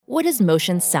What does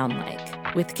motion sound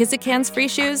like? With Kizik hands-free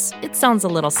shoes, it sounds a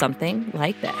little something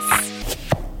like this.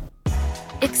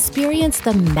 Experience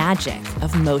the magic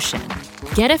of motion.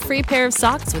 Get a free pair of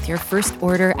socks with your first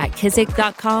order at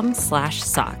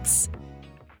kizik.com/socks.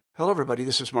 Hello, everybody.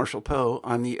 This is Marshall Poe.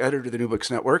 I'm the editor of the New Books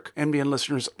Network. NBN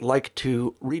listeners like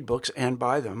to read books and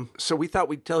buy them. So we thought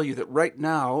we'd tell you that right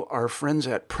now, our friends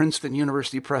at Princeton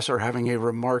University Press are having a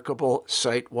remarkable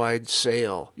site-wide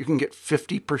sale. You can get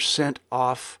 50%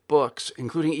 off books,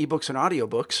 including ebooks and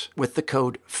audiobooks, with the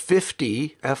code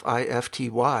 50,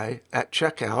 F-I-F-T-Y, at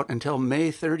checkout until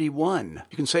May 31.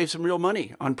 You can save some real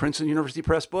money on Princeton University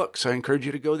Press books. I encourage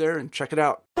you to go there and check it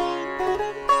out.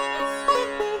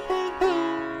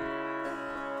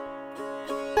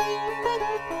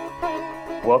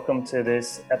 Welcome to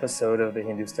this episode of the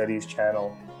Hindu Studies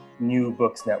channel, New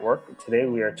Books Network. Today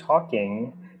we are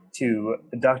talking to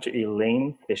Dr.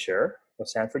 Elaine Fisher of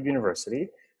Stanford University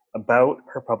about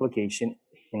her publication,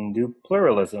 Hindu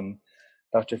Pluralism.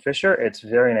 Dr. Fisher, it's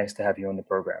very nice to have you on the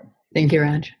program. Thank you,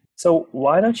 Raj. So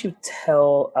why don't you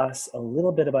tell us a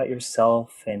little bit about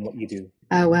yourself and what you do?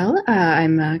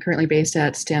 I'm currently based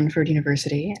at Stanford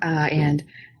University, and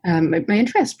my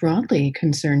interests broadly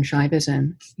concern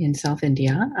Shaivism in South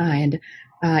India.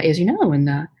 As you know,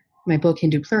 in my book,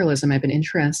 Hindu Pluralism, I've been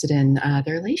interested in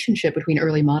the relationship between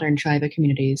early modern Shaiva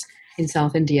communities in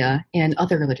South India and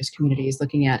other religious communities,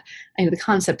 looking at the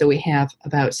concept that we have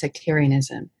about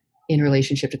sectarianism in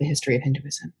relationship to the history of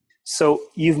Hinduism. So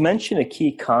you've mentioned a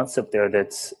key concept there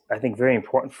that's, I think, very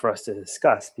important for us to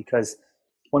discuss, because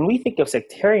when we think of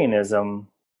sectarianism,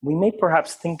 we may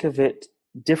perhaps think of it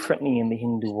differently in the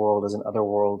Hindu world as in other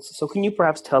worlds. So can you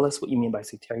perhaps tell us what you mean by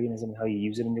sectarianism and how you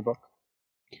use it in your book?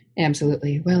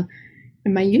 Absolutely. Well,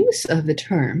 my use of the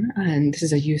term, and this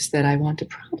is a use that I want to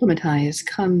problematize,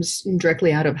 comes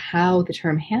directly out of how the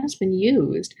term has been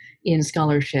used in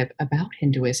scholarship about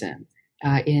Hinduism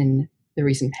in the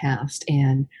recent past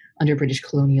and under British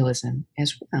colonialism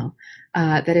as well.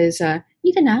 That is,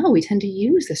 even now we tend to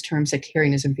use this term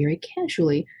sectarianism very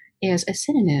casually as a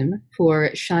synonym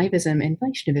for Shaivism and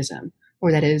Vaishnavism,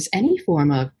 or that is any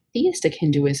form of theistic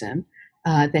Hinduism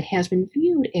that has been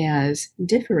viewed as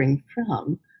differing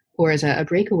from, or as a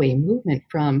breakaway movement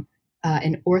from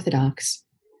an orthodox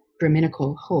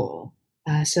Brahminical whole.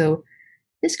 So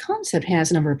this concept has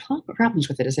a number of problems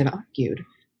with it, as I've argued.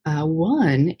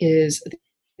 One is that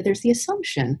there's the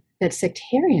assumption that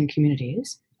sectarian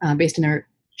communities, based on our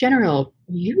general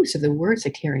use of the word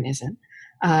sectarianism,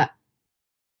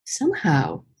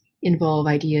 somehow involve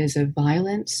ideas of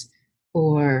violence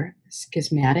or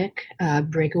schismatic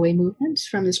breakaway movements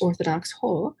from this orthodox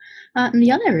whole. And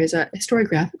the other is a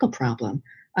historiographical problem,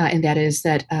 and that is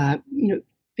that,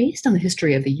 based on the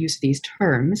history of the use of these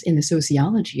terms in the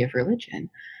sociology of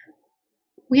religion,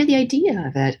 we have the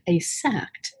idea that a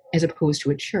sect, as opposed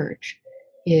to a church,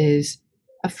 is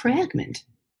a fragment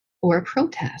or a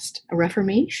protest, a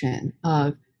reformation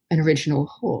of an original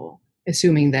whole,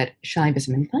 assuming that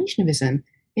Shaivism and Vaishnavism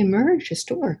emerged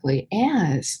historically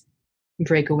as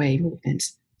breakaway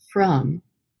movements from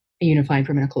a unified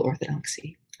Brahminical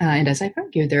orthodoxy. And as I've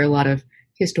argued, there are a lot of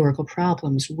historical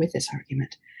problems with this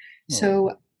argument.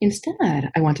 So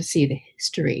instead, I want to see the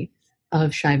history of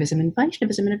Shaivism and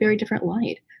Vaishnavism in a very different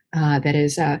light. That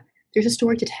is, there's a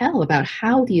story to tell about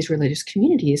how these religious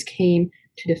communities came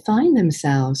to define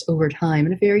themselves over time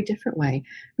in a very different way.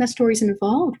 And that story is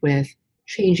involved with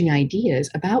changing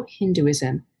ideas about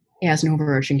Hinduism as an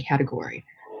overarching category,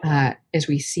 as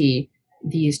we see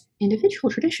these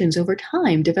individual traditions over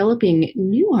time developing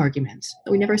new arguments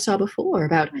that we never saw before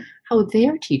about how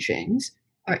their teachings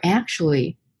are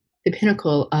actually the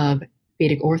pinnacle of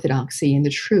Vedic orthodoxy and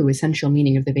the true essential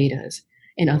meaning of the Vedas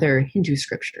and other Hindu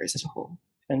scriptures as a whole.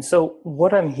 And so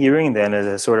what I'm hearing then is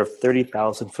a sort of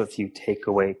 30,000-foot view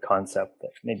takeaway concept that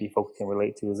maybe folks can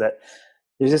relate to, is that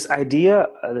there's this idea,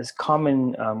 this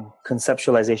common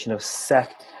conceptualization of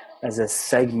sect as a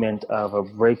segment of a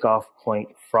break-off point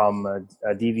from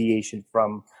a deviation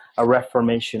from a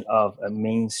reformation of a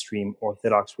mainstream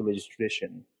Orthodox religious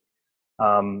tradition.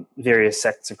 Various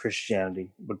sects of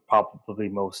Christianity would probably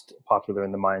most popular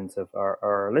in the minds of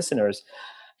our listeners.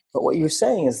 But what you're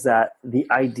saying is that the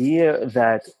idea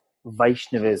that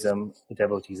Vaishnavism, the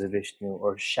devotees of Vishnu,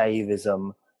 or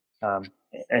Shaivism,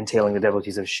 entailing the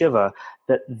devotees of Shiva,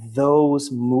 that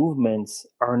those movements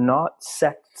are not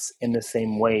sects in the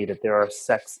same way that there are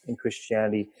sects in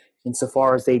Christianity,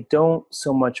 insofar as they don't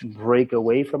so much break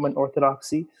away from an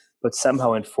orthodoxy, but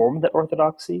somehow inform that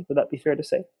orthodoxy. Would that be fair to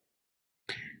say?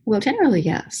 Well, generally,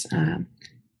 yes.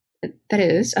 That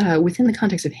is, within the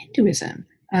context of Hinduism,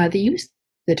 the use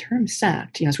the term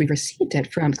sect, as we've received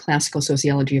it from classical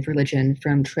sociology of religion,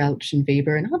 from Trauch and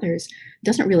Weber and others,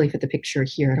 doesn't really fit the picture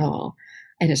here at all.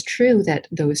 And it's true that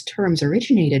those terms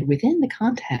originated within the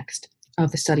context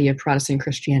of the study of Protestant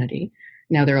Christianity.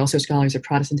 Now, there are also scholars of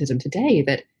Protestantism today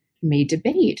that may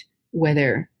debate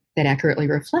whether that accurately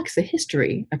reflects the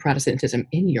history of Protestantism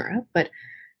in Europe, but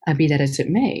be that as it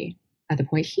may, the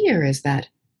point here is that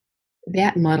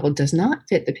that model does not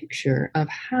fit the picture of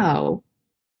how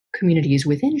communities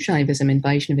within Shaivism and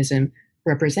Vaishnavism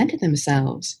represented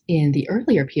themselves in the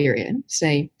earlier period,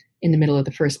 say in the middle of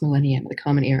the first millennium, the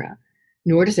Common Era,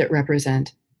 nor does it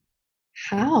represent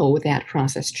how that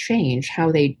process changed,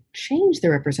 how they changed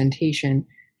their representation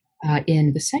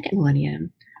in the second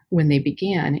millennium, when they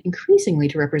began increasingly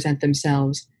to represent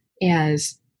themselves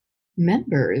as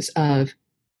members of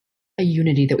a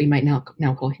unity that we might now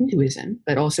call Hinduism,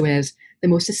 but also as the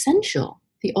most essential,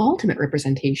 the ultimate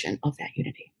representation of that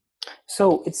unity.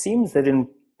 So it seems that in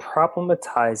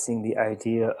problematizing the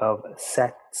idea of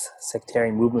sects,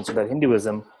 sectarian movements within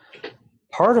Hinduism,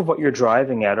 part of what you're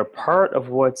driving at, or part of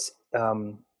what's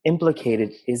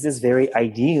implicated, is this very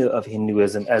idea of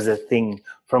Hinduism as a thing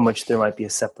from which there might be a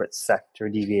separate sect or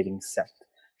deviating sect.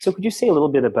 So could you say a little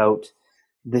bit about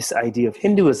this idea of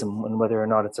Hinduism and whether or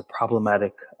not it's a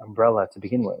problematic umbrella to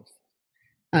begin with?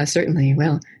 Certainly.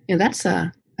 Well, that's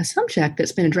a subject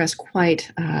that's been addressed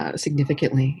quite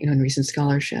significantly, in recent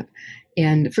scholarship,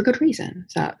 and for good reason.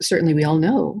 So certainly, we all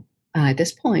know at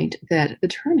this point that the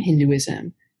term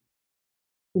Hinduism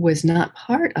was not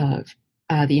part of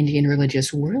the Indian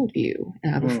religious worldview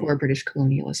before British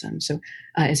colonialism. So,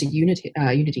 as a unity,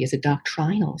 as a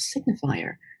doctrinal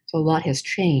signifier, so a lot has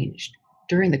changed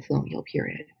during the colonial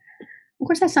period. Of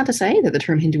course, that's not to say that the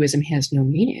term Hinduism has no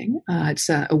meaning. It's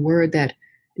a word that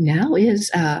now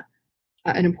is an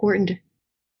important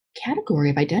category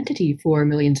of identity for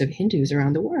millions of Hindus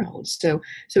around the world. So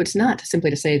it's not simply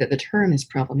to say that the term is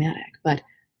problematic, but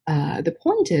the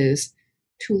point is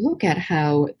to look at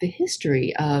how the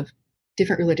history of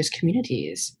different religious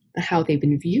communities, how they've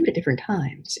been viewed at different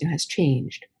times, has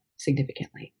changed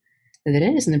significantly. And that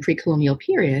is, in the pre-colonial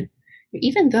period,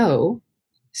 even though,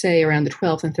 say, around the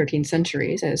 12th and 13th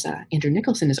centuries, as Andrew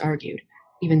Nicholson has argued,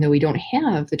 even though we don't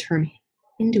have the term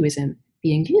Hinduism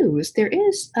being used, there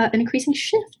is an increasing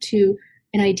shift to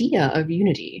an idea of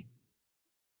unity.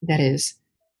 That is,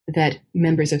 that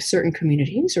members of certain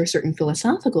communities or certain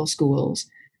philosophical schools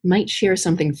might share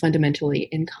something fundamentally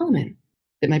in common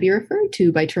that might be referred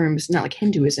to by terms not like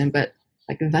Hinduism, but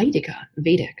like Vedic,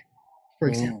 for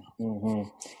example. Mm-hmm.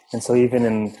 And so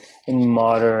even in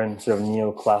modern sort of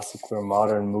neoclassical or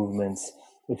modern movements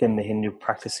within the Hindu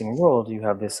practicing world, you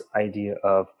have this idea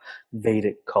of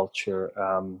Vedic culture,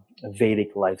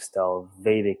 Vedic lifestyle,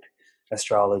 Vedic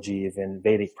astrology, even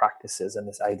Vedic practices, and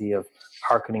this idea of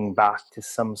hearkening back to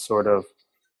some sort of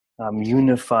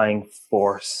unifying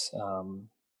force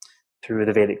through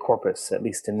the Vedic corpus, at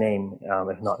least in name,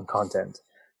 if not in content.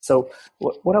 So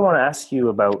what I want to ask you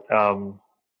about,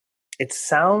 it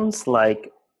sounds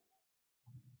like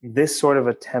this sort of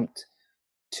attempt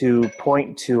to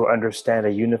point to or understand a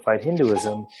unified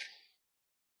Hinduism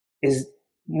is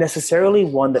necessarily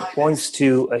one that points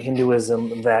to a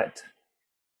Hinduism that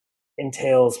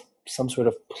entails some sort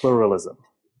of pluralism.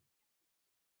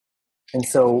 And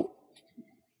so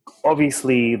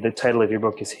obviously the title of your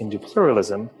book is Hindu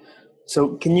Pluralism.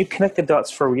 So can you connect the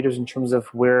dots for readers in terms of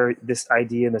where this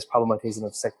idea and this problematization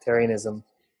of sectarianism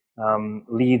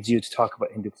leads you to talk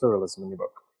about Hindu pluralism in your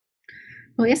book?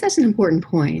 Well, yes, that's an important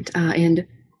point. And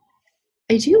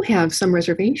I do have some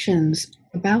reservations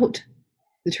about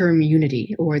the term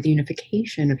unity or the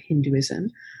unification of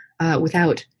Hinduism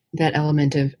without that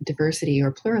element of diversity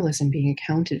or pluralism being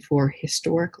accounted for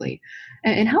historically.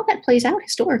 And how that plays out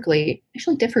historically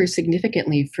actually differs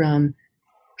significantly from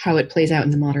how it plays out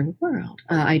in the modern world.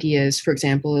 Ideas, for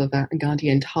example, of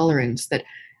Gandhian tolerance that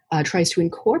tries to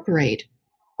incorporate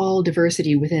all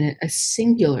diversity within a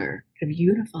singular kind of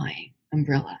unifying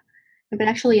umbrella. But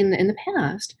actually in the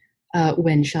past,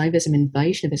 when Shaivism and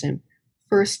Vaishnavism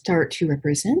first start to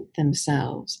represent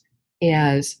themselves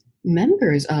as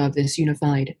members of this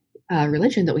unified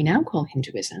religion that we now call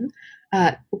Hinduism,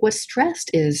 what's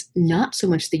stressed is not so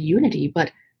much the unity,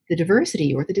 but the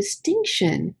diversity or the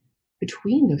distinction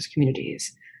between those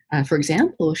communities. For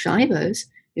example, Shaivas,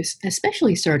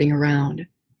 especially starting around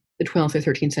the 12th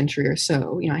or 13th century or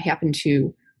so, I happen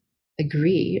to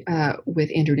agree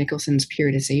with Andrew Nicholson's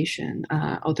periodization,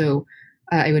 although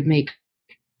I would make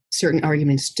certain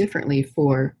arguments differently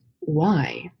for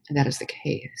why that is the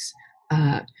case.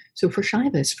 So for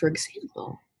Shaivas, for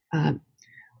example,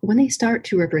 when they start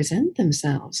to represent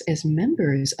themselves as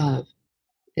members of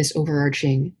this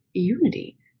overarching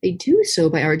unity. They do so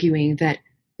by arguing that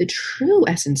the true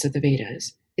essence of the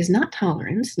Vedas is not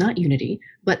tolerance, not unity,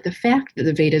 but the fact that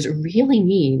the Vedas really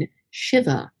mean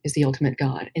Shiva is the ultimate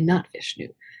god and not Vishnu,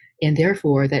 and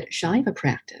therefore that Shaiva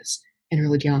practice and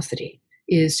religiosity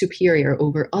is superior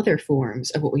over other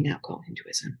forms of what we now call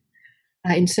Hinduism.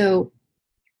 And so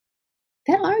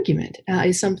that argument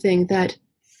is something that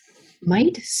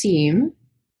might seem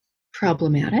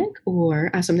problematic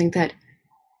or something that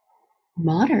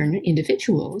modern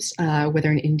individuals,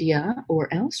 whether in India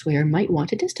or elsewhere, might want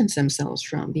to distance themselves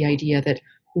from the idea that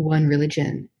one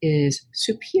religion is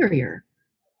superior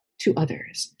to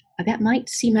others. That might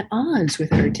seem at odds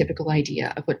with our typical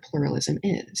idea of what pluralism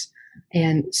is.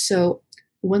 And so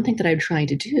one thing that I'm trying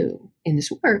to do in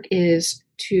this work is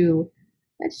to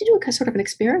do a sort of an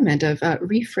experiment of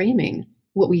reframing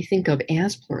what we think of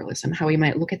as pluralism, how we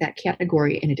might look at that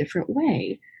category in a different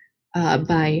way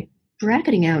by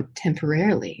bracketing out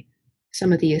temporarily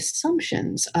some of the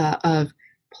assumptions of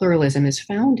pluralism is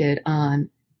founded on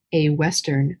a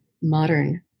Western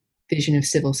modern vision of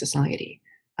civil society.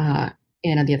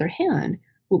 And on the other hand,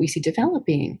 what we see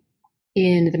developing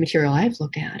in the material I've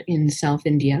looked at in South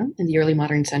India in the early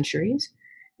modern centuries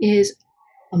is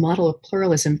a model of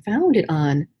pluralism founded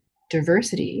on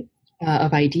diversity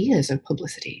of ideas of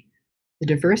publicity, the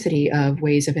diversity of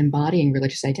ways of embodying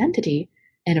religious identity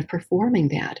and of performing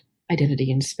that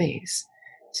identity in space.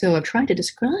 So I've tried to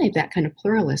describe that kind of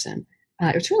pluralism.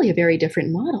 It's really a very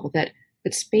different model that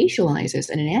spatializes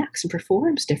and enacts and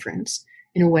performs difference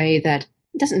in a way that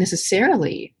doesn't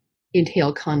necessarily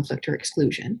entail conflict or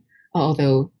exclusion,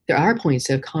 although there are points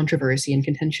of controversy and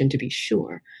contention to be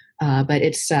sure. But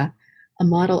it's a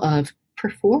model of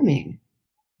performing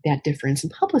that difference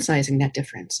and publicizing that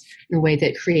difference in a way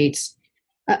that creates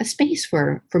a space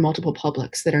for multiple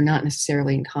publics that are not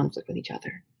necessarily in conflict with each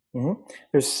other. Mm-hmm.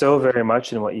 There's so very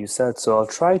much in what you said, so I'll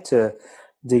try to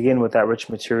dig in with that rich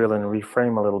material and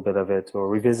reframe a little bit of it or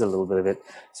revisit a little bit of it.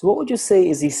 So what would you say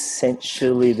is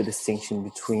essentially the distinction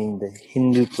between the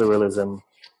Hindu pluralism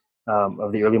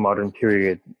of the early modern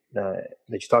period that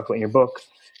you talk about in your book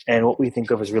and what we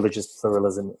think of as religious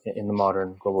pluralism in the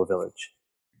modern global village?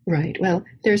 Right. Well,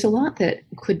 there's a lot that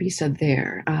could be said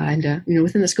there. And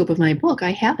within the scope of my book,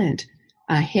 I haven't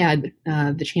had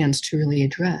the chance to really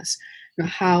address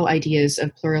how ideas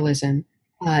of pluralism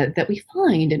that we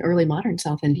find in early modern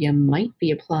South India might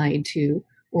be applied to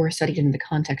or studied in the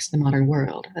context of the modern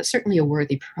world. That's certainly a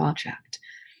worthy project.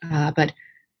 But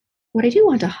what I do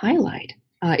want to highlight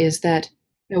is that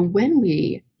when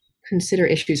we consider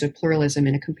issues of pluralism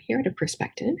in a comparative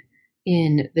perspective,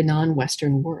 in the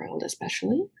non-Western world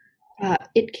especially,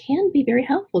 it can be very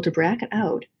helpful to bracket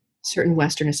out certain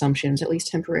Western assumptions, at least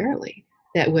temporarily,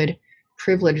 that would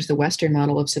privilege the Western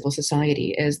model of civil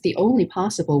society as the only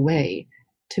possible way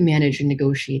to manage and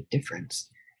negotiate difference.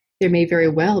 There may very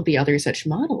well be other such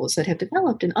models that have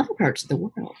developed in other parts of the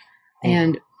world,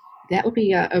 and that would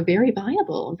be a very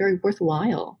viable, very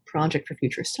worthwhile project for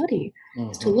future study,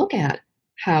 is to look at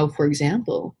how, for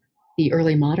example, the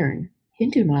early modern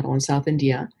Hindu model in South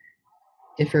India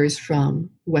differs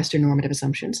from Western normative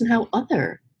assumptions and how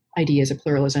other ideas of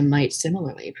pluralism might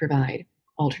similarly provide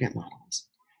alternate models.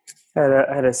 I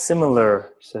had a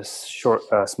similar, just short,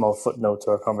 small footnote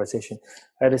to our conversation.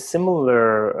 I had a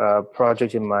similar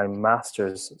project in my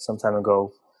master's some time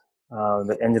ago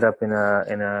that ended up in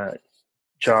a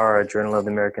JAR, a Journal of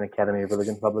the American Academy of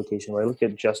Religion publication, where I looked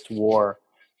at just war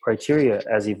criteria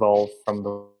as evolved from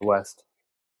the West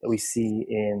that we see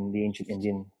in the ancient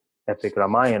Indian epic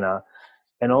Ramayana,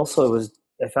 and also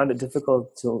I found it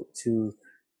difficult to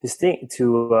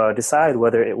decide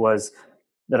whether it was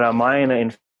the Ramayana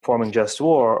informing just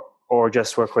war or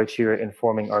just war criteria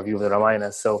informing our view of the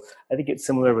Ramayana. So I think it's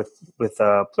similar with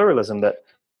pluralism, that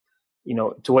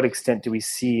to what extent do we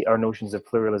see our notions of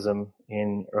pluralism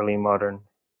in early modern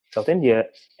South India,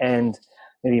 and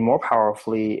maybe more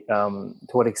powerfully, to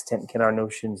what extent can our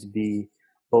notions be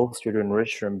bolstered,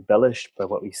 enriched, or embellished by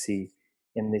what we see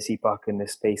in this epoch, in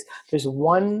this space? There's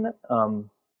one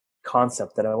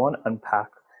concept that I want to unpack,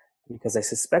 because I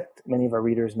suspect many of our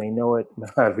readers may know it,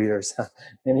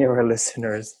 many of our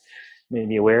listeners may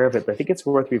be aware of it, but I think it's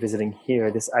worth revisiting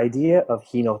here, this idea of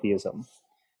henotheism.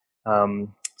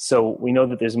 So we know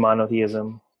that there's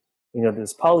monotheism, we know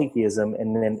there's polytheism,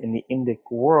 and then in the Indic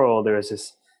world, there is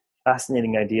this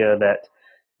fascinating idea that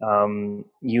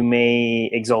you may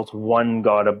exalt one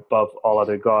god above all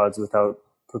other gods without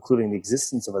precluding the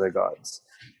existence of other gods.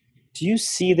 Do you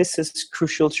see this as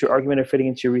crucial to your argument or fitting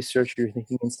into your research or your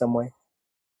thinking in some way?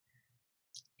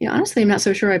 Yeah, honestly, I'm not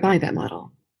so sure I buy that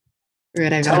model.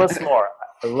 Right, Tell us more.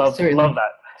 I love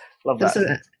that. Love that.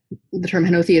 So the term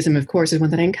henotheism, of course, is one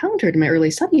that I encountered in my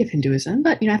early study of Hinduism.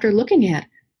 But after looking at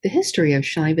the history of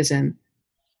Shaivism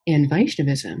and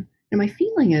Vaishnavism, my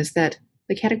feeling is that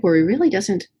the category really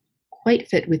doesn't quite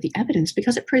fit with the evidence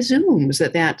because it presumes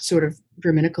that that sort of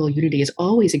Brahminical unity has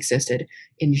always existed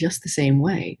in just the same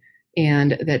way,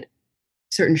 and that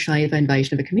certain Shaiva and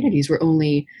Vaishnava communities were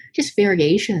only just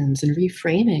variations and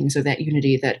reframings of that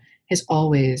unity that has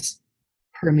always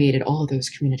permeated all of those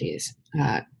communities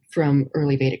from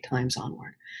early Vedic times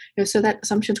onward. So that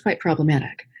assumption is quite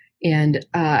problematic. And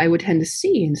I would tend to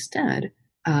see instead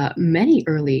many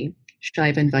early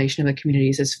Shaiva and Vaishnava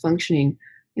communities as functioning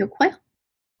quite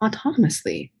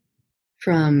autonomously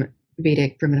from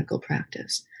Vedic Brahminical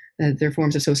practice. Their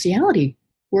forms of sociality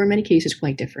were in many cases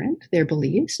quite different. Their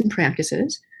beliefs and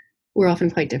practices were often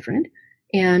quite different.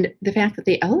 And the fact that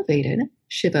they elevated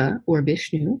Shiva or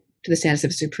Vishnu to the status of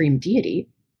a supreme deity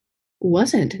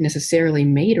wasn't necessarily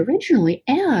made originally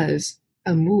as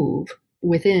a move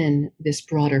within this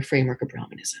broader framework of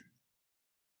Brahmanism.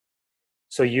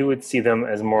 So you would see them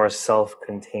as more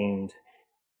self-contained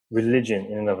religion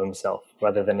in and of themselves,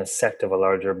 rather than a sect of a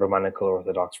larger Brahmanical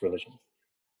Orthodox religion?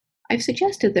 I've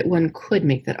suggested that one could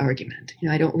make that argument.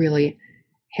 I don't really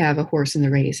have a horse in the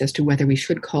race as to whether we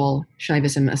should call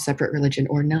Shaivism a separate religion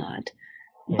or not.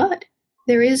 But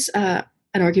there is an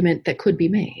argument that could be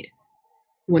made.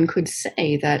 One could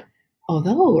say that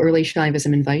although early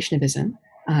Shaivism and Vaishnavism,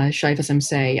 Shaivism,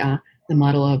 say, the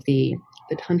model of the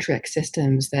tantric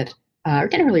systems that are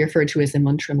generally referred to as the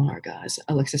mantra marga, as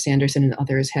Alexis Sanderson and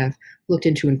others have looked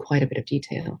into in quite a bit of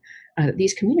detail,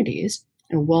 these communities,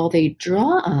 while they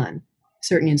draw on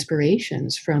certain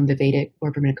inspirations from the Vedic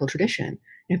or Brahminical tradition,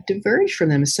 have diverged from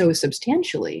them so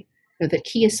substantially that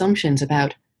key assumptions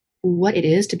about what it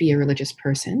is to be a religious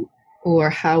person, or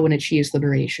how one achieves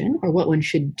liberation, or what one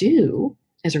should do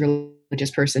as a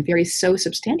religious person vary so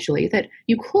substantially that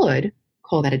you could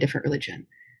call that a different religion.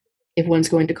 If one's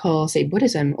going to call, say,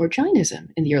 Buddhism or Jainism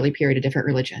in the early period a different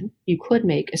religion, you could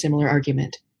make a similar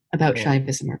argument about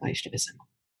Shaivism or Vaishnavism.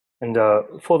 And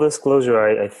full disclosure,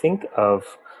 I think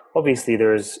of, obviously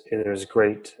there's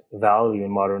great value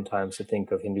in modern times to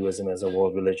think of Hinduism as a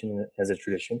world religion, as a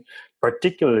tradition,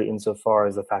 particularly insofar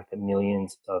as the fact that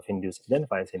millions of Hindus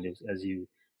identify as Hindus, as you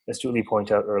astutely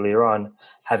point out earlier on.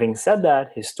 Having said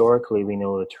that, historically we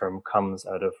know the term comes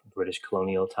out of British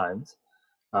colonial times,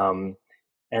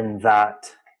 and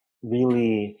that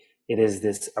really it is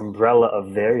this umbrella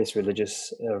of various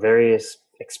various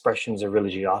expressions of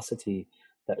religiosity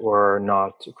that were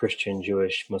not Christian,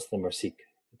 Jewish, Muslim, or Sikh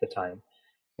at the time.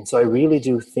 And so I really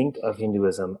do think of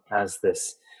Hinduism as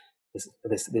this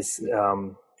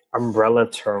umbrella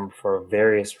term for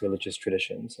various religious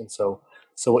traditions. And so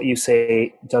what you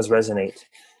say does resonate.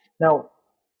 Now,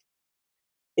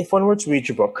 if one were to read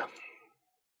your book,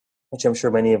 which I'm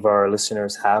sure many of our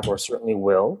listeners have or certainly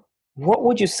will, what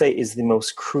would you say is the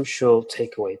most crucial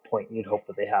takeaway point you'd hope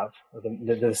that they have, or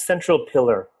the central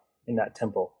pillar in that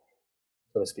temple,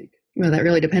 so to speak? Well, that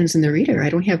really depends on the reader. I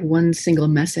don't have one single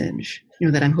message,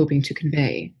 that I'm hoping to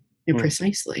convey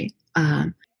precisely.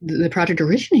 The project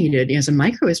originated as a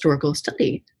micro-historical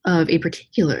study of a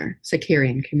particular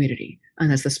sectarian community, and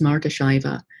that's the Smarta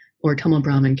Shaiva or Tamil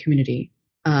Brahmin community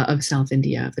of South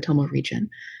India, of the Tamil region.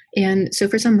 And so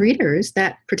for some readers,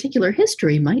 that particular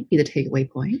history might be the takeaway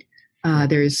point.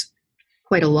 There's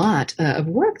quite a lot of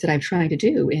work that I've tried to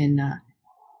do in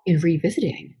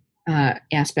revisiting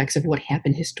aspects of what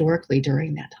happened historically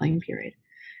during that time period.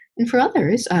 And for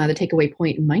others, the takeaway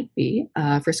point might be,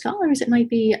 for scholars, it might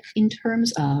be in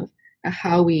terms of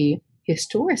how we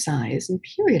historicize and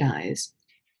periodize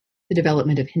the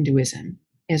development of Hinduism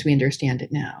as we understand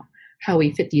it now, how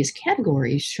we fit these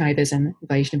categories, Shaivism,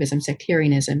 Vaishnavism,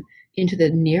 sectarianism, into the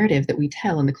narrative that we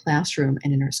tell in the classroom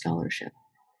and in our scholarship.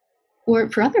 Or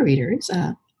for other readers,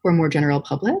 for a more general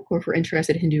public, or for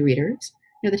interested Hindu readers,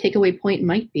 the takeaway point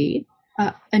might be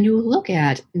a new look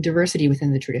at diversity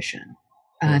within the tradition.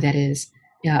 That is,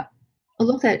 a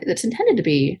look that's intended to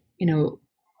be,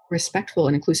 respectful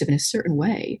and inclusive in a certain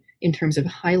way in terms of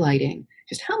highlighting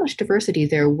just how much diversity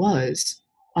there was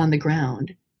on the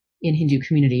ground in Hindu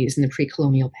communities in the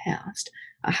pre-colonial past,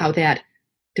 how that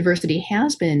diversity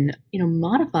has been,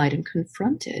 modified and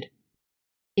confronted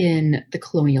in the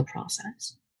colonial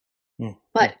process.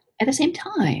 But at the same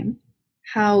time,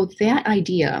 how that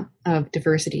idea of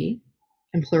diversity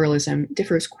and pluralism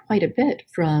differs quite a bit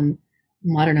from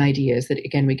modern ideas that,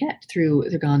 again, we get through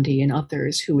the Gandhi and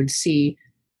others who would see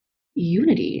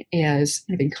unity as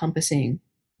kind of encompassing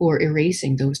or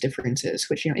erasing those differences,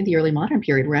 which, in the early modern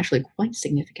period were actually quite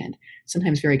significant,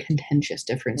 sometimes very contentious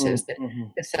differences that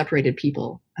separated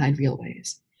people in real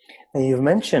ways. Now, you've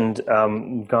mentioned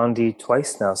Gandhi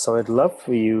twice now, so I'd love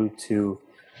for you to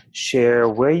share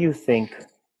where you think,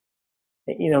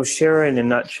 share in a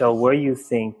nutshell where you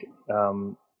think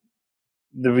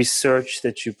the research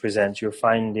that you present, your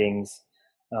findings,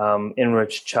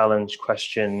 enrich, challenge,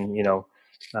 question,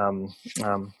 um,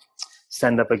 um,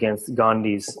 stand up against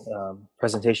Gandhi's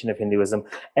presentation of Hinduism.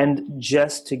 And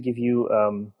just to give you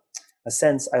a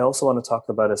sense, I also want to talk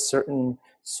about a certain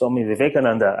Swami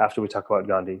Vivekananda after we talk about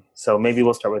Gandhi. So maybe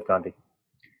we'll start with Gandhi.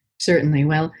 Certainly.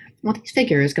 Well, these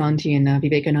figures, Gandhi and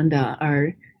Vivekananda,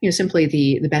 are simply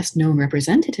the best known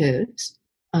representatives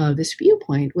of this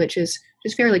viewpoint, which is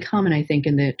just fairly common, I think,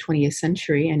 in the 20th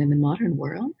century and in the modern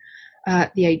world.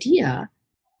 The idea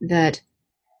that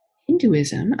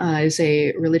Hinduism is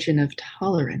a religion of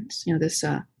tolerance. This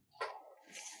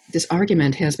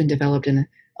argument has been developed in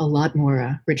a lot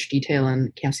more rich detail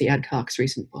in Cassie Adcock's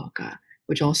recent book,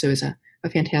 which also is a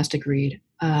fantastic read.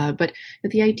 But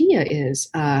the idea is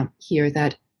here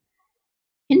that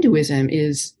Hinduism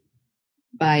is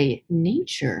by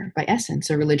nature, by essence,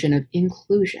 a religion of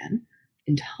inclusion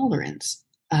and tolerance,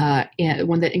 and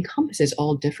one that encompasses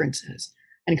all differences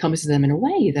and encompasses them in a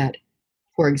way that,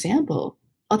 for example,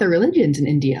 other religions in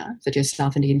India, such as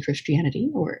South Indian Christianity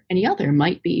or any other,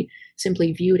 might be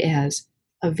simply viewed as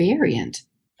a variant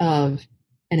of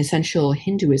an essential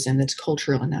Hinduism that's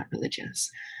cultural and not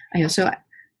religious. So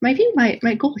my view,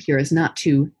 my goal here is not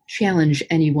to challenge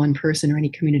any one person or any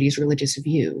community's religious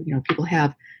view. People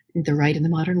have the right in the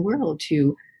modern world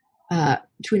to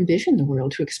envision the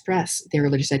world, to express their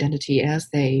religious identity as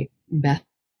they best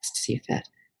see fit.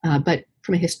 But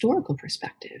from a historical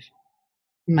perspective,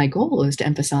 my goal is to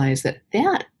emphasize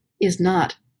that is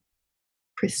not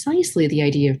precisely the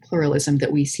idea of pluralism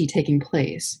that we see taking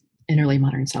place in early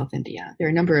modern South India. There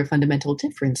are a number of fundamental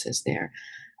differences there.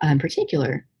 In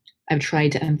particular, I've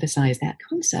tried to emphasize that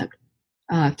concept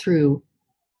through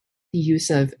the use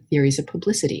of theories of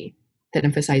publicity that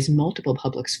emphasize multiple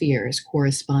public spheres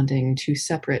corresponding to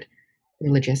separate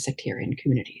religious sectarian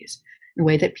communities, in a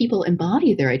way that people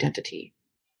embody their identity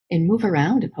and move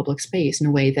around in public space in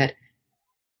a way that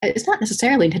is not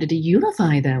necessarily intended to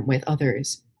unify them with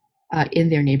others in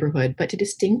their neighborhood, but to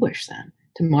distinguish them,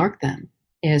 to mark them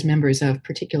as members of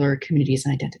particular communities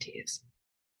and identities.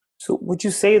 So would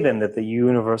you say then that the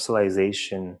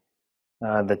universalization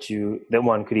that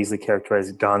one could easily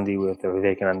characterize Gandhi with or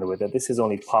Vivekananda with, that this is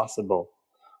only possible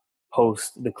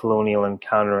post the colonial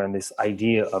encounter and this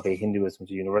idea of a Hinduism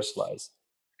to universalize?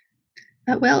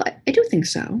 Well, I do think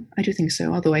so.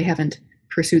 Although I haven't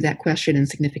pursued that question in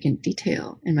significant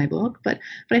detail in my book, but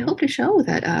I hope to show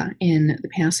that in the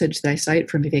passage that I cite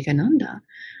from Vivekananda,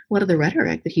 a lot of the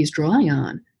rhetoric that he's drawing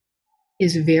on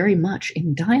is very much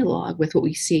in dialogue with what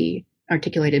we see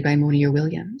articulated by Monier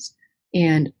Williams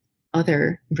and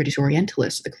other British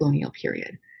Orientalists of the colonial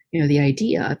period. The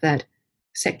idea that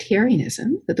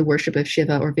sectarianism, that the worship of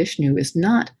Shiva or Vishnu is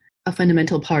not a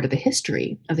fundamental part of the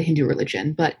history of the Hindu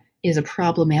religion, but is a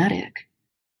problematic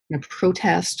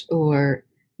protest or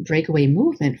breakaway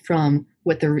movement from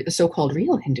what the so-called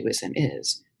real Hinduism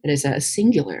is. That is a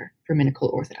singular Brahminical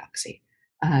orthodoxy.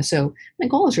 So my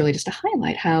goal is really just to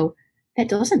highlight how that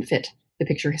doesn't fit the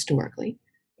picture historically.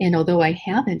 And although I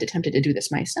haven't attempted to do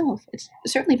this myself, it's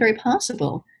certainly very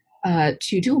possible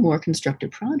to do a more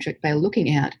constructive project by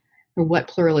looking at what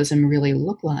pluralism really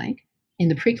looked like in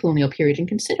the pre-colonial period and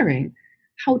considering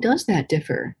how does that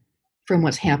differ from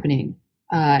what's happening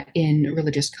in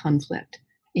religious conflict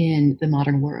in the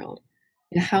modern world,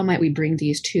 and how might we bring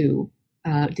these two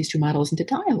models into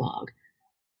dialogue,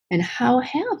 and how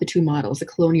have the two models, the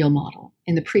colonial model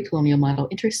and the pre-colonial model,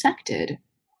 intersected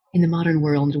in the modern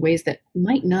world in ways that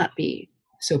might not be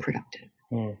so productive?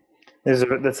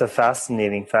 That's a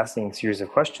fascinating series of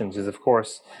questions. Is of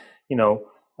course,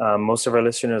 most of our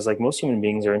listeners, like most human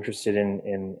beings, are interested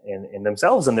in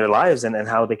themselves and their lives and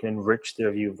how they can enrich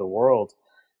their view of the world.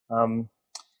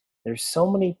 There's so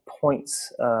many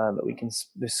points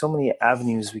there's so many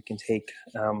avenues we can take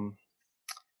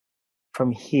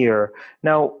from here.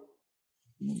 Now,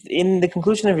 in the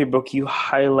conclusion of your book, you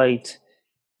highlight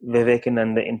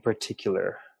Vivekananda in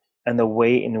particular and the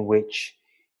way in which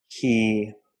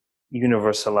he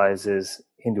universalizes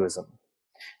Hinduism.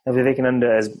 Now,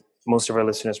 Vivekananda, as most of our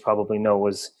listeners probably know,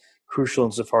 was crucial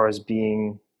insofar as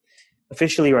being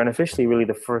officially or unofficially really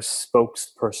the first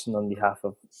spokesperson on behalf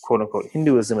of quote-unquote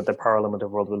Hinduism at the Parliament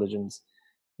of World Religions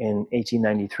in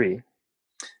 1893.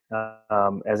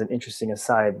 As an interesting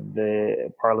aside,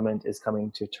 the Parliament is coming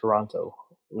to Toronto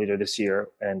later this year,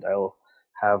 and I'll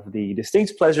have the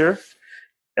distinct pleasure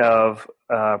of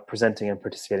presenting and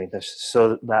participating in this,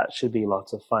 so that should be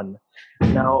lots of fun.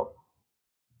 Now,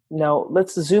 Now,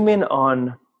 let's zoom in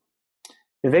on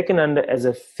Vivekananda as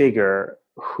a figure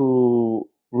who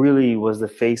really was the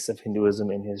face of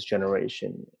Hinduism in his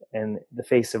generation and the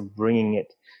face of bringing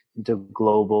it into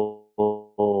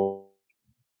global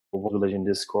religion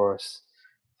discourse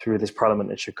through this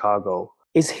parliament in Chicago.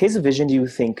 Is his vision, do you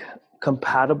think,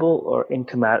 compatible or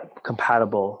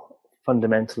incompatible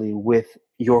fundamentally with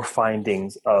your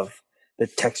findings of the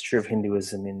texture of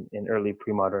Hinduism in early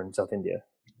pre-modern South India?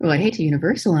 Well, I'd hate to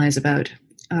universalize about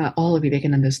all of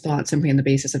Vivekananda's thoughts simply on the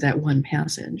basis of that one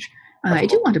passage. I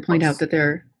do want to point out that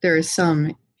there are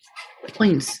some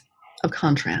points of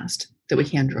contrast that we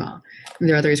can draw. And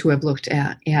there are others who have looked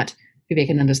at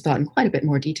Vivekananda's thought in quite a bit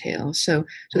more detail. So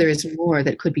there is more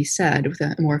that could be said with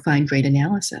a more fine-grained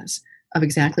analysis of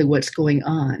exactly what's going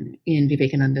on in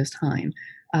Vivekananda's time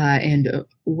and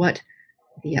what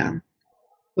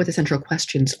the central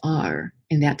questions are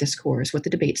in that discourse, what the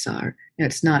debates are.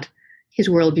 It's not, his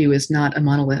worldview is not a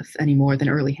monolith any more than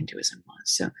early Hinduism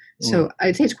was. So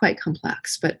I'd say it's quite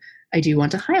complex, but I do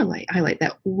want to highlight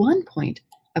that one point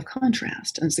of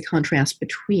contrast, and it's the contrast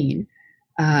between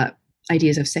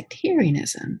ideas of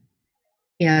sectarianism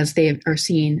as they are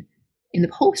seen in the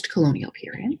post-colonial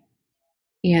period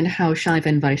and how Shaiva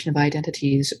and Vaishnava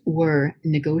identities were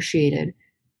negotiated,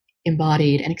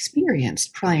 embodied, and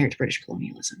experienced prior to British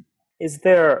colonialism.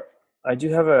 I do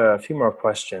have a few more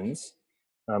questions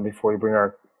before we bring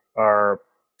our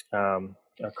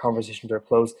conversation to a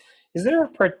close. Is there a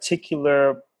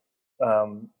particular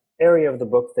area of the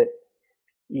book that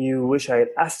you wish I had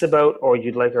asked about or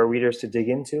you'd like our readers to dig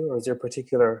into? Or is there a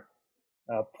particular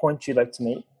point you'd like to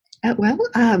make?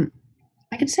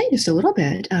 I could say just a little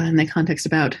bit in the context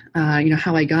about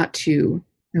how I got to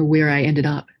where I ended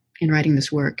up in writing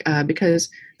this work, because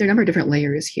there are a number of different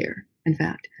layers here, in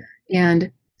fact. And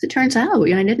as it turns out,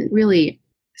 I didn't really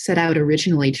set out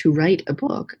originally to write a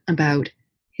book about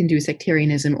Hindu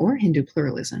sectarianism or Hindu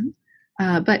pluralism,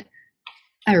 but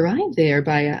I arrived there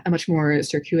by a much more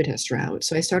circuitous route.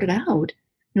 So I started out,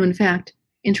 in fact,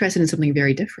 interested in something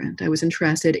very different. I was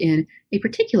interested in a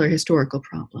particular historical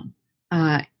problem.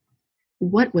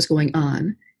 What was going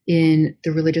on in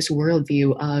the religious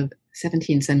worldview of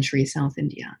 17th century South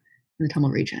India, in the Tamil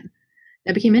region.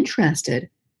 I became interested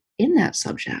in that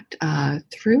subject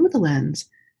through the lens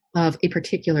of a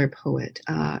particular poet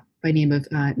by name of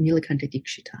Nilakanta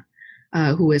Dikshita,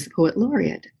 who was the poet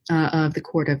laureate of the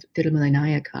court of Tirumalai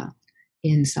Nayaka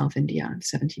in South India in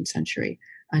the 17th century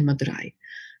in Madurai.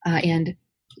 And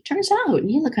it turns out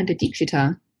Nilakanta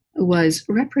Dikshita was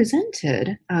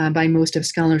represented by most of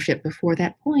scholarship before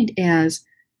that point as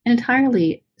an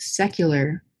entirely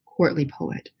secular courtly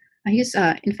poet. He's,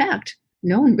 in fact,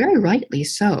 known very rightly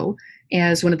so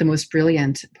as one of the most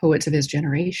brilliant poets of his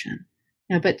generation.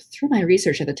 But through my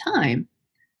research at the time,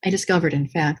 I discovered, in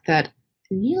fact, that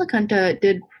Nilakanta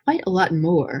did quite a lot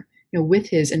more with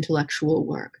his intellectual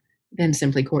work than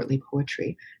simply courtly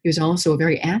poetry. He was also a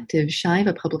very active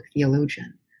Shaiva public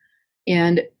theologian.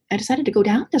 And I decided to go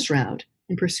down this route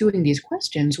in pursuing these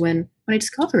questions when I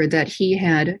discovered that he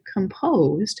had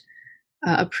composed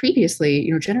a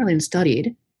previously, generally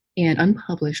unstudied and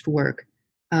unpublished work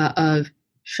of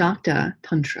Shakta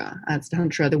Tantra. That's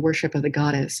Tantra, the worship of the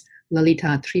goddess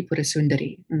Lalita Tripura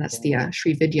Sundari, and that's the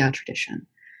Sri Vidya tradition.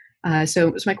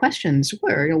 So my questions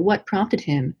were, what prompted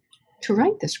him to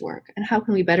write this work, and how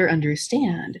can we better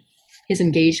understand his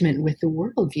engagement with the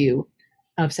worldview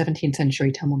of 17th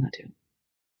century Tamil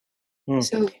Nadu?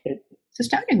 So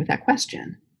starting with that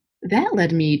question, that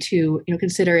led me to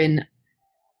consider in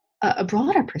a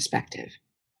broader perspective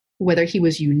whether he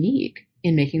was unique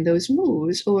in making those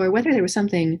moves, or whether there was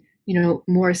something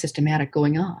more systematic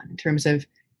going on in terms of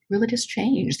religious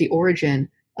change, the origin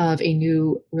of a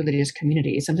new religious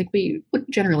community, something we would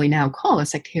generally now call a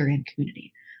sectarian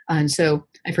community. And so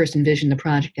I first envisioned the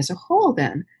project as a whole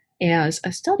then as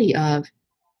a study of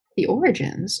the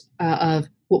origins of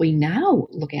what we now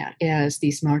look at as the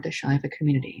Smarta Shaiva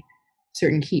community,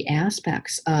 certain key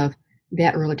aspects of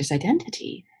that religious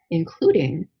identity,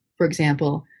 including, for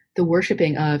example, the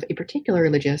worshiping of a particular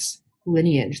religious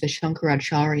lineage, the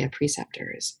Shankaracharya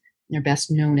preceptors. They're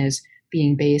best known as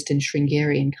being based in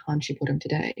Sringeri and Kanchipuram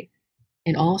today.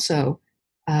 And also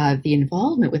the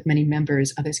involvement with many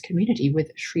members of his community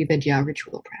with Sri Vidya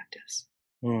ritual practice.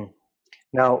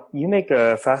 Now, you make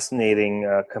a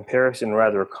fascinating comparison,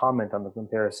 rather a comment on the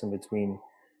comparison between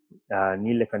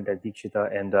Nilakanta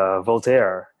Dikshita and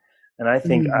Voltaire. And I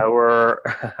think our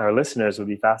listeners would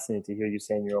be fascinated to hear you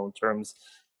say in your own terms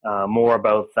more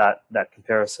about that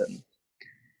comparison.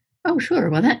 Oh, sure.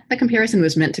 Well, that comparison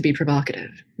was meant to be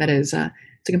provocative. That is,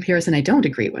 it's a comparison I don't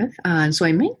agree with. And so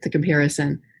I make the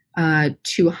comparison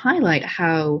to highlight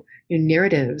how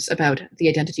narratives about the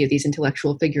identity of these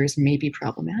intellectual figures may be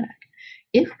problematic.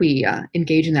 If we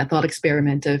engage in that thought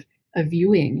experiment of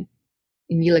viewing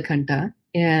Nilakanta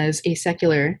as a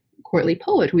secular courtly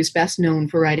poet who is best known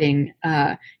for writing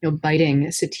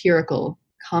biting satirical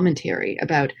commentary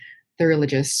about the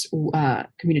religious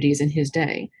communities in his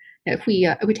day. Now, if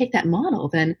we take that model,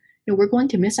 then we're going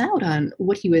to miss out on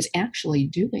what he was actually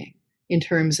doing in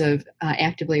terms of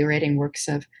actively writing works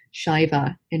of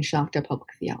Shaiva and Shakta public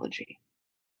theology.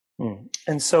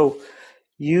 And so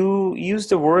you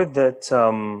used a word that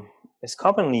is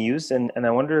commonly used, and I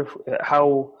wonder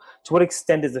to what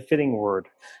extent is a fitting word?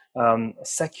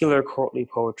 Secular courtly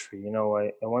poetry.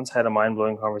 I once had a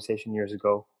mind-blowing conversation years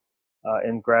ago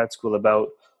in grad school about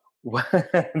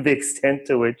the extent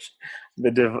to which the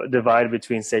divide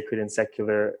between sacred and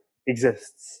secular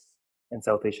exists in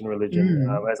South Asian religion,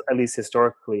 at least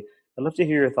historically. I'd love to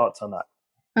hear your thoughts on that.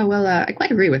 Oh, well, I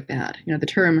quite agree with that. The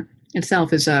term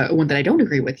itself is one that I don't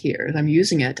agree with here. I'm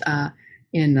using it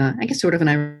in, I guess, sort of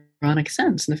an ironic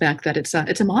sense, in the fact that it's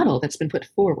a model that's been put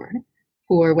forward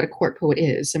for what a court poet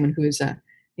is, someone who is,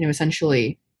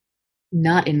 essentially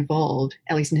not involved,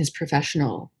 at least in his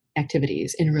professional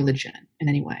activities, in religion in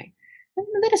any way. And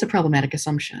that is a problematic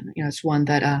assumption. It's one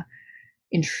that,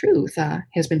 in truth,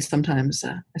 has been sometimes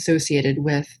associated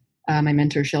with my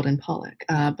mentor, Sheldon Pollock.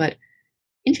 But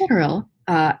in general,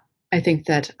 I think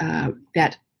that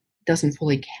that doesn't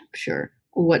fully capture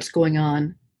what's going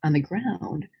on the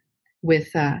ground with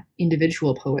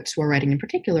individual poets who are writing in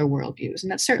particular worldviews.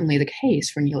 And that's certainly the case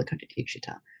for Nilakanta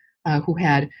Dikshita, who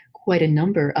had quite a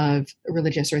number of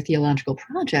religious or theological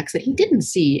projects that he didn't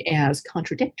see as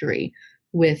contradictory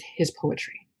with his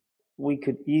poetry. We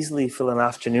could easily fill an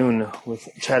afternoon with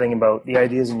chatting about the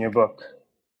ideas in your book.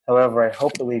 However, I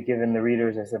hope that we've given the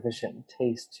readers a sufficient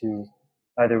taste to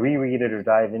either reread it or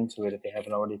dive into it if they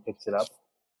haven't already picked it up.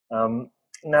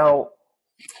 Now,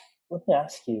 let me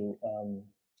ask you,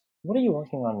 what are you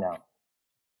working on now?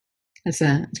 That's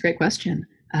a great question.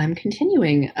 I'm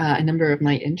continuing a number of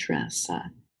my interests.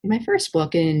 In my first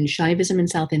book, in Shaivism in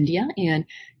South India and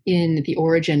in the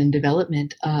origin and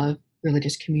development of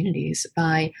religious communities,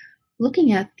 by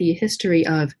looking at the history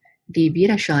of the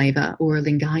Virashaiva or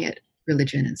Lingayat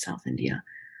religion in South India.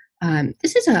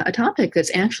 This is a topic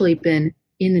that's actually been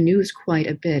in the news quite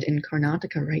a bit in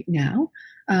Karnataka right now.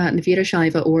 The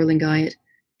Virashaiva or Lingayat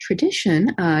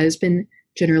tradition has been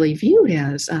generally viewed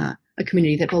as a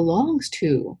community that belongs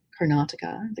to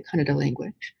Karnataka, the Kannada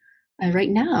language. Right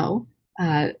now,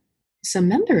 some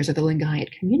members of the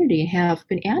Lingayat community have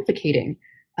been advocating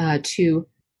to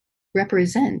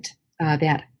represent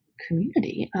that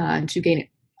community to gain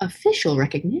official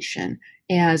recognition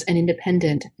as an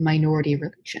independent minority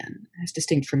religion, as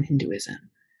distinct from Hinduism.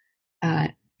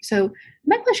 So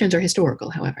my questions are historical,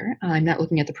 however. I'm not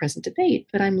looking at the present debate,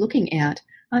 but I'm looking at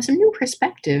some new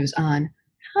perspectives on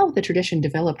how the tradition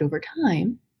developed over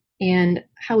time and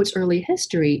how its early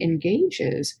history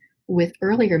engages with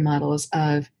earlier models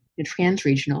of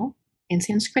trans-regional and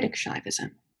Sanskritic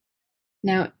Shaivism.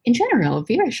 Now, in general,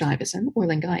 Virashaivism or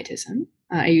Lingayatism,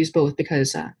 I use both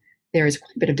because there is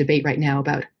quite a bit of debate right now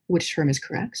about which term is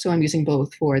correct, so I'm using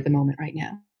both for the moment right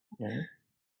now.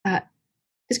 Yeah.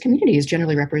 This community is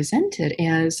generally represented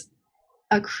as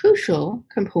a crucial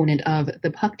component of the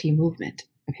Bhakti movement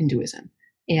of Hinduism,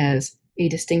 as a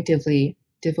distinctively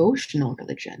devotional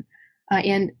religion.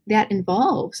 And that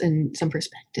involves, in some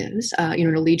perspectives,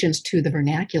 an allegiance to the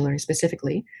vernacular,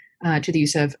 specifically to the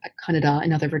use of Kannada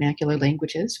and other vernacular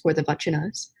languages for the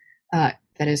vachanas,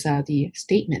 that is the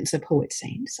statements of poet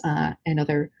saints and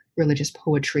other religious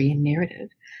poetry and narrative.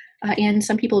 And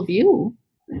some people view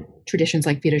traditions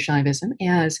like Virashaivism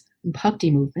as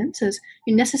bhakti movements as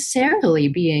necessarily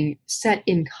being set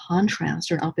in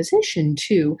contrast or in opposition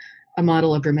to a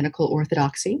model of Brahminical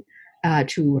orthodoxy,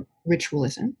 to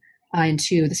ritualism, and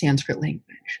to the Sanskrit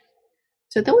language.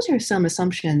 So those are some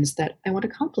assumptions that I want to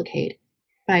complicate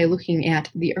by looking at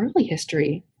the early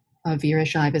history of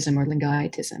Virashaivism or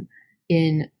Lingayatism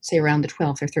in, say, around the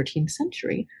 12th or 13th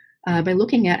century, by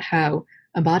looking at how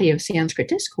a body of Sanskrit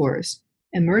discourse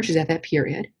emerges at that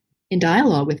period in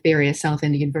dialogue with various South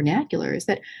Indian vernaculars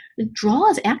that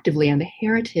draws actively on the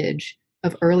heritage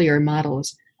of earlier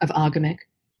models of agamic,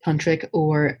 tantric,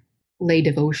 or lay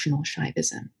devotional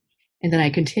Shaivism. And then I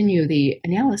continue the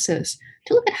analysis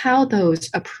to look at how those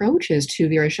approaches to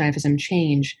Virashaivism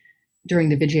change during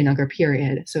the Vijayanagar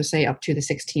period, so say up to the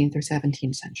 16th or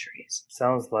 17th centuries.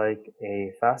 Sounds like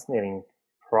a fascinating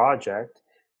project.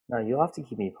 Now, you'll have to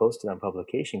keep me posted on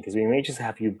publication because we may just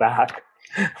have you back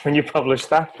when you publish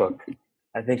that book.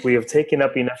 I think we have taken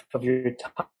up enough of your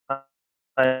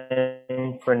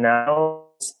time for now.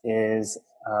 This is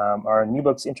our New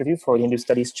Books interview for the Hindu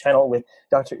Studies channel with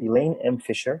Dr. Elaine M.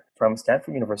 Fisher from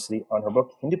Stanford University on her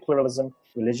book, Hindu Pluralism,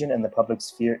 Religion and the Public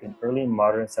Sphere in Early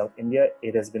Modern South India.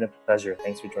 It has been a pleasure.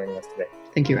 Thanks for joining us today.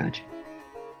 Thank you, Raj.